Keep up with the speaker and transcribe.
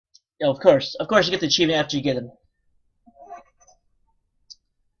Yeah, of course you get the achievement after you get them.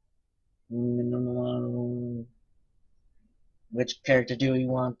 Which character do we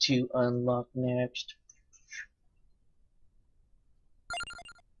want to unlock next?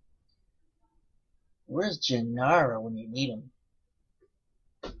 Where's Gennaro when you need him?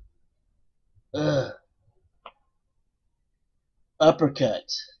 Ugh.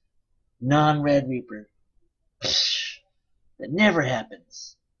 Uppercut. Non-Red Reaper. Psh, that never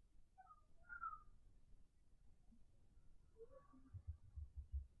happens.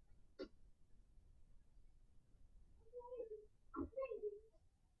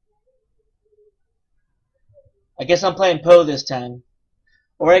 I guess I'm playing Poe this time.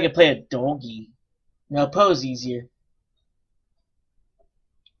 Or I could play a Doggy. No, Poe's easier.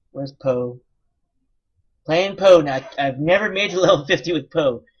 Where's Poe? Playing Poe now. I've never made to level 50 with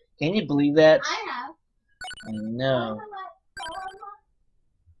Poe. Can you believe that? I have. I know.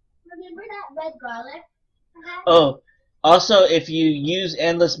 Remember that red garlic? Oh, also if you use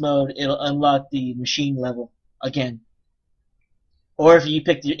endless mode, it'll unlock the machine level again. Or if you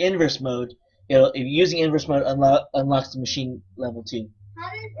pick the inverse mode, if you're using inverse mode, unlocks the machine level too. How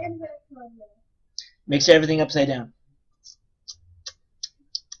does inverse mode work? Makes everything upside down.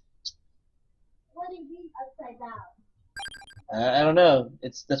 What do you mean upside down? I don't know.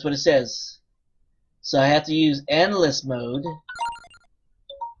 That's what it says. So I have to use endless mode.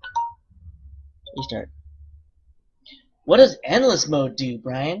 Restart. What does endless mode do,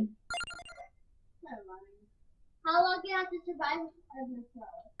 Brian? Never mind. How long do you have to survive endless mode?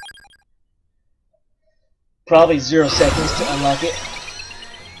 Probably 0 seconds to unlock it.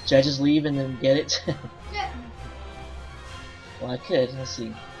 Should I just leave and then get it? Yeah. Well, I could. Let's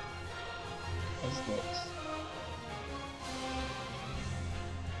see. What's this?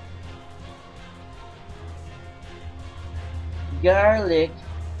 Garlic.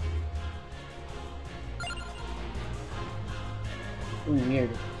 Ooh, weird.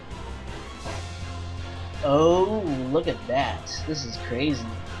 Oh, look at that. This is crazy.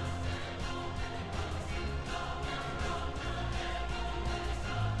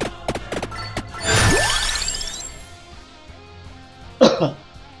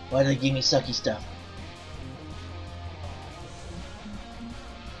 Why do they give me sucky stuff?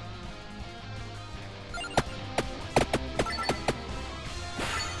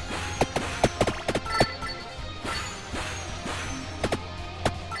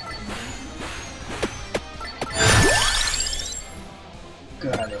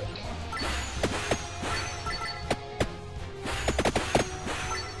 Got it.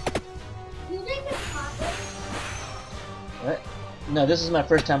 You think it's possible? What? No, this is my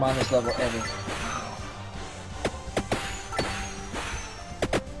first time on this level ever.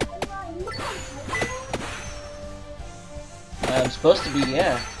 I'm supposed to be,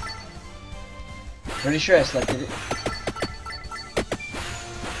 yeah. Pretty sure I selected it.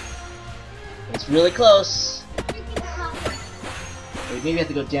 It's really close. Wait, maybe I have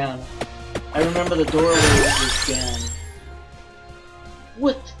to go down. I remember the doorway was down.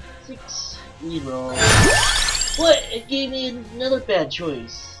 What? 6. Reroll. What? It gave me another bad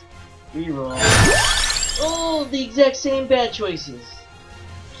choice. Reroll. Oh, the exact same bad choices.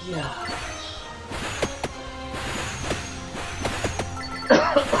 Gosh.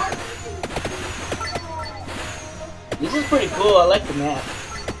 This is pretty cool. I like the map.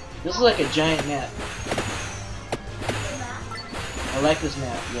 This is like a giant map. I like this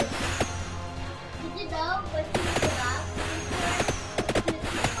map, yes. Did you know what you did last?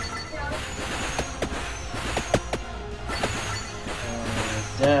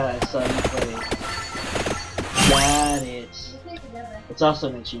 Duh, I saw you play. Got it. It's also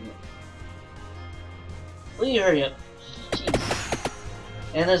an achievement. Will you hurry up? Jeez.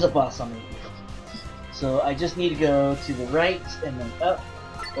 And there's a boss on me. So I just need to go to the right and then up.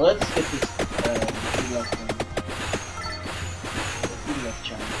 Well, let's get this left one. Left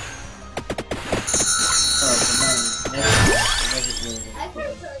charm. Oh, the money. Never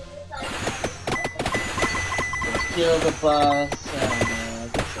kill the boss. I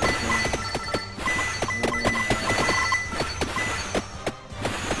guess I can.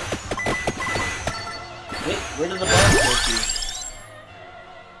 Wait, where did the boss go to?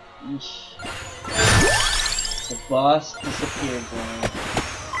 Eesh. The boss disappeared, bro.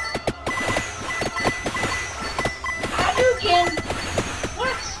 Hadouken!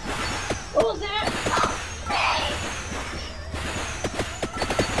 What? What was that?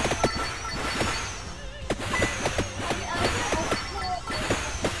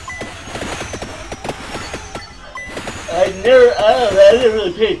 I didn't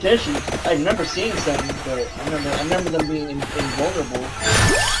really pay attention. I remember seeing something, but I remember them being invulnerable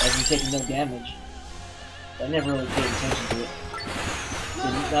as taking no damage. I never really paid attention to it.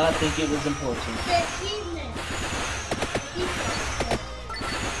 Did not think it was important. The achievement.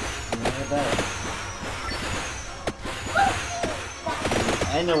 What about it?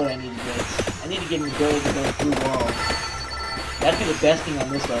 I know what I need to get. I need to get an ability to go through walls. That'd be the best thing on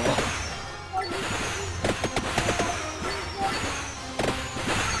this level.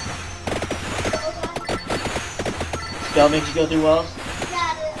 Spell makes you go through walls?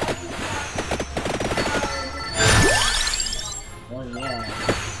 Oh yeah.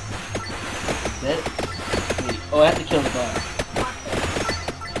 Is that it? Wait. Oh, I have to kill the boss.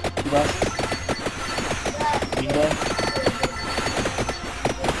 2 bosses? Green guy?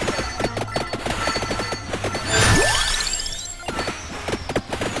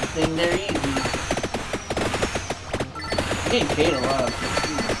 Thing they're easy. I'm getting paid a lot.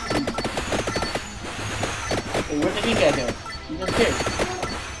 Hey, where'd the green guy go? He disappeared.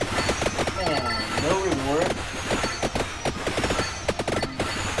 Man, no reward.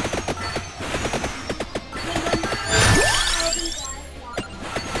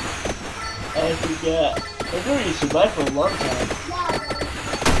 I forgot. I've already survived for a long time.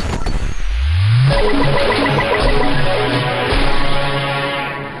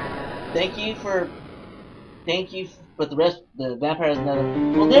 Thank you, but the vampire is another.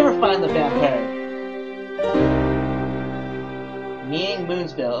 We'll never find the vampire. Meaning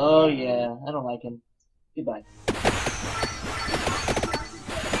Moonspell. Oh yeah, I don't like him. Goodbye.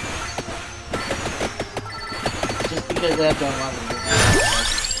 Just because I have to unlock him.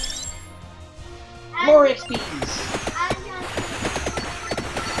 More XPs!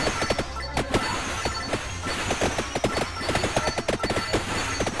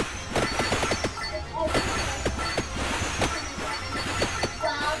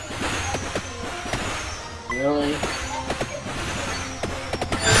 Really?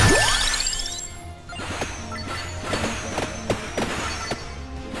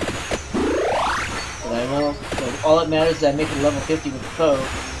 But I will. So all that matters is I make it level 50 with the foe,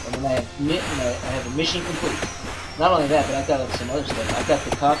 and then I have a mission complete. Not only that, but I've got some other stuff. I've got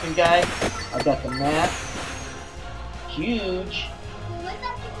the coffin guy. I've got the map. Huge.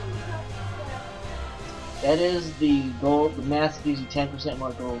 That is the gold. The mask gives you 10%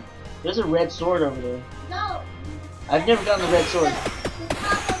 more gold. There's a red sword over there. No. I've never gotten the red sword. The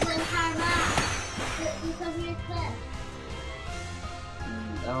top of the entire map. Look over your cliff. I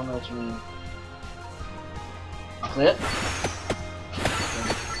don't know what you mean. Clip?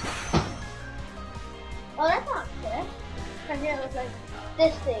 Oh, that's not cliff. From here it looks like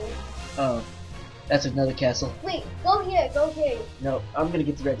this thing. Oh. That's another castle. Wait, go here, go here. No, I'm gonna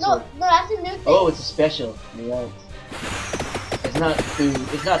get the red No, sword. no, that's a new thing. Oh, it's a special. You're right. It's not food.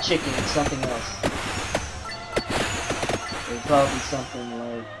 It's not chicken. It's something else. It's probably something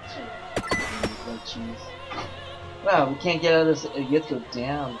like cheese. Wow, we can't get out of this. You have to go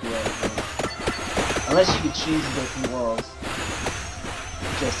down. Unless you can cheese and go through walls.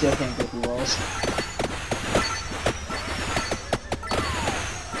 Which I still can't go through walls.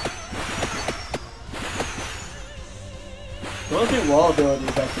 Going through wall ability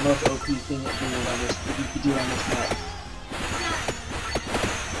is like the most OP thing that you could do on this map.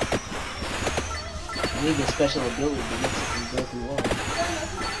 I need a special ability that makes it go through walls.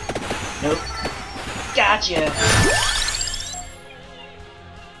 Nope. Gotcha!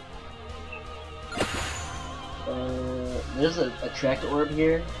 There's a tractor orb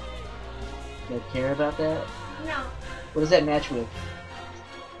here. Do I care about that? No. What does that match with?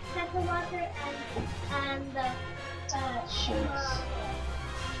 That's the water and the Shucks.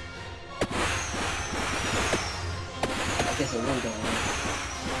 I guess I really don't want it.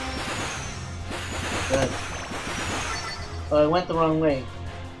 Good. Oh, I went the wrong way.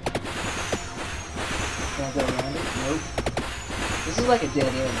 Can I go around it? Nope. This is like a dead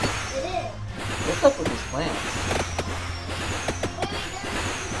end. It is. What's up with these plants?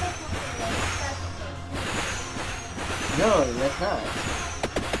 No, that's not. I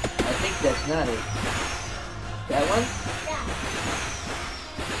think that's not it. That one? Yeah.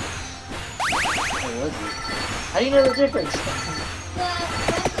 What was it? How do you know the difference?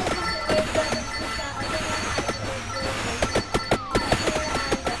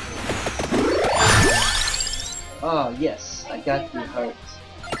 Oh, yes. I got the heart.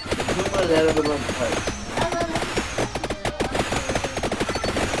 The Puma that other one heart.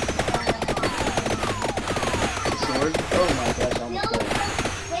 The sword? Oh my gosh, I almost died.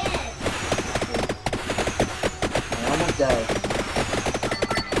 I almost died.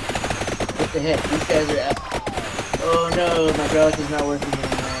 What the heck? These guys are out. Oh no, my relic is not working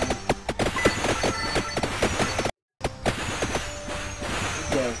anymore. This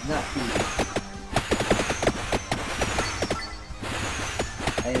guy's not food.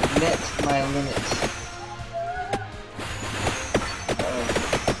 I have met my limits.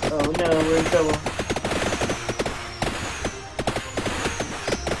 Oh no, we're in trouble.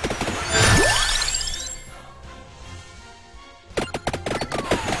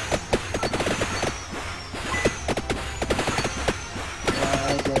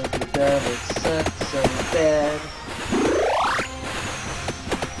 Why does the double suck so bad?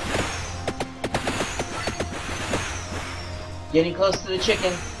 Getting close to the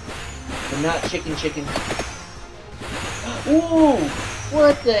chicken, but not chicken. Ooh!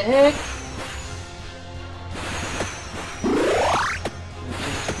 What the heck?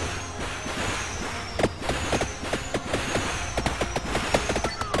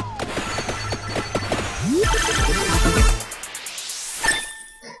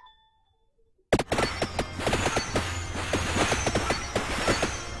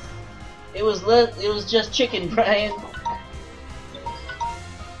 It was just chicken, Brian.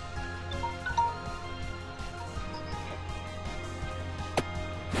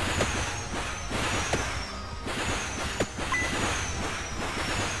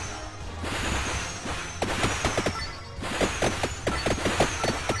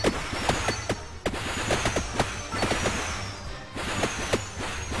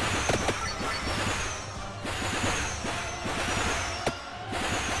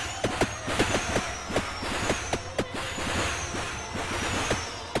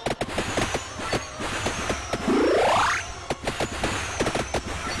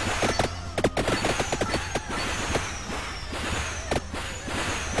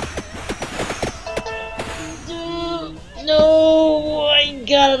 No, I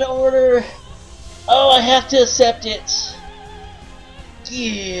got an order. Oh, I have to accept it.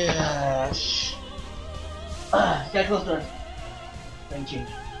 Gosh. Gotta close the door. Bank change.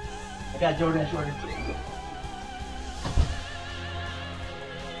 I got DoorDash order.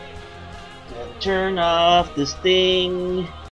 Gotta turn off this thing.